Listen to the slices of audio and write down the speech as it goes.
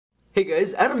Hey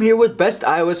guys, Adam here with Best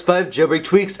iOS 5 Jailbreak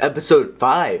Tweaks, episode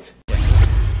 5.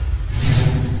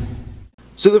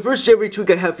 So the first jailbreak tweak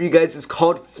I have for you guys is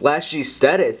called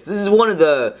FlashyStatus. This is one of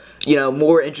the,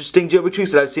 more interesting jailbreak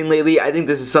tweaks that I've seen lately. I think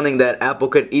this is something that Apple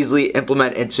could easily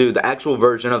implement into the actual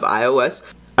version of iOS.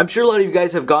 I'm sure a lot of you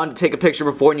guys have gone to take a picture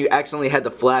before and you accidentally had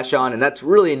the flash on, and that's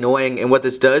really annoying. And what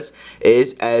this does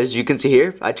is, as you can see here,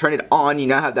 if I turn it on, you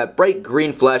now have that bright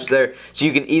green flash there, so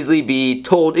you can easily be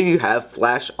told if you have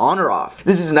flash on or off.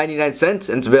 This is 99 cents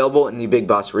and it's available in the Big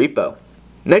Boss repo.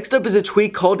 Next up is a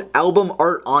tweak called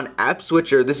AlbumArt on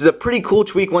AppSwitcher. This is a pretty cool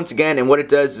tweak once again, and what it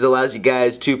does is it allows you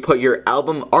guys to put your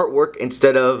album artwork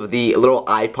instead of the little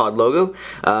iPod logo.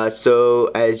 So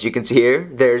as you can see here,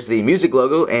 there's the music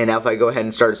logo, and now if I go ahead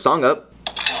and start a song up,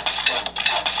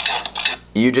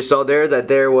 you just saw there that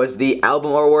there was the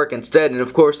album artwork instead, and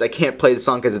of course I can't play the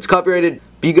song because it's copyrighted,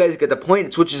 but you guys get the point.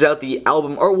 It switches out the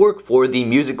album artwork for the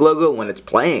music logo when it's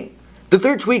playing. The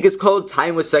third tweak is called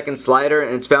TimelessSecond Slider,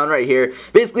 and it's found right here.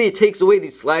 Basically, it takes away the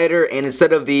slider, and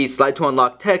instead of the slide to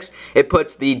unlock text, it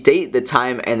puts the date, the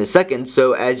time, and the second.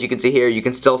 So as you can see here, you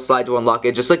can still slide to unlock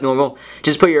it just like normal.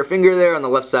 Just put your finger there on the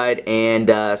left side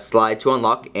and slide to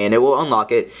unlock, and it will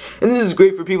unlock it. And this is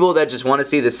great for people that just want to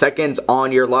see the seconds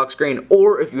on your lock screen,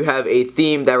 or if you have a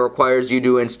theme that requires you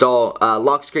to install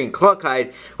lock screen clock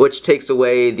hide, which takes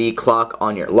away the clock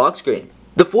on your lock screen.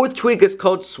 The fourth tweak is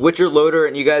called SwitcherLoader,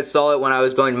 and you guys saw it when I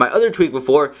was going to my other tweak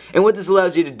before, and what this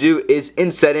allows you to do is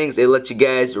in settings it lets you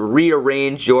guys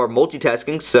rearrange your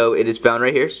multitasking. So it is found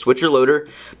right here, SwitcherLoader.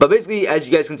 But basically, as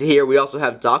you guys can see here, we also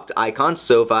have docked icons.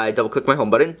 So if I double click my home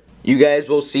button, you guys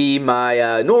will see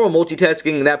my normal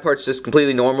multitasking, and that part's just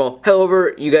completely normal.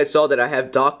 However, you guys saw that I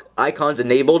have dock icons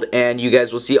enabled, and you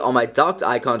guys will see all my docked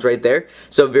icons right there,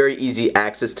 so very easy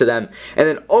access to them. And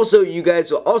then also, you guys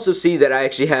will also see that I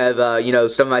actually have,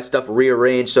 some of my stuff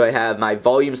rearranged. So I have my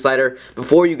volume slider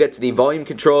before you get to the volume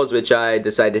controls, which I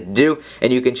decided to do,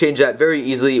 and you can change that very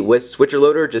easily with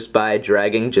SwitcherLoader just by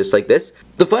dragging just like this.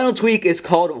 The final tweak is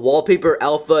called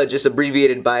WallpaperAlpha, just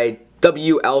abbreviated by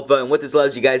WAlpha, and what this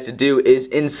allows you guys to do is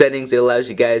in settings it allows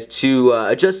you guys to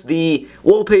adjust the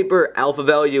wallpaper alpha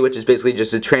value, which is basically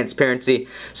just a transparency.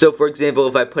 So for example,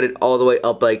 if I put it all the way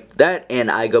up like that and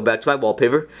I go back to my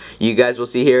wallpaper, you guys will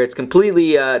see here it's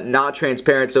completely not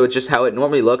transparent, so it's just how it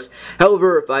normally looks.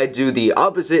 However, if I do the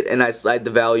opposite and I slide the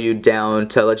value down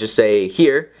to, let's just say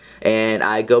here, and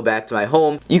I go back to my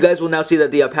home, you guys will now see that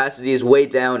the opacity is way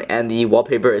down and the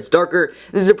wallpaper is darker.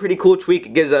 This is a pretty cool tweak.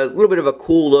 It gives a little bit of a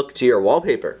cool look to your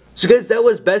wallpaper. So guys, that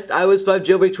was Best iOS 5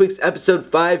 Jailbreak Tweaks episode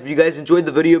 5. If you guys enjoyed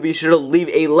the video, be sure to leave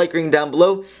a like ring down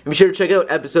below, and be sure to check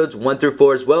out episodes 1 through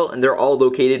 4 as well, and they're all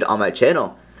located on my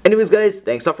channel. Anyways guys,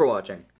 thanks all for watching.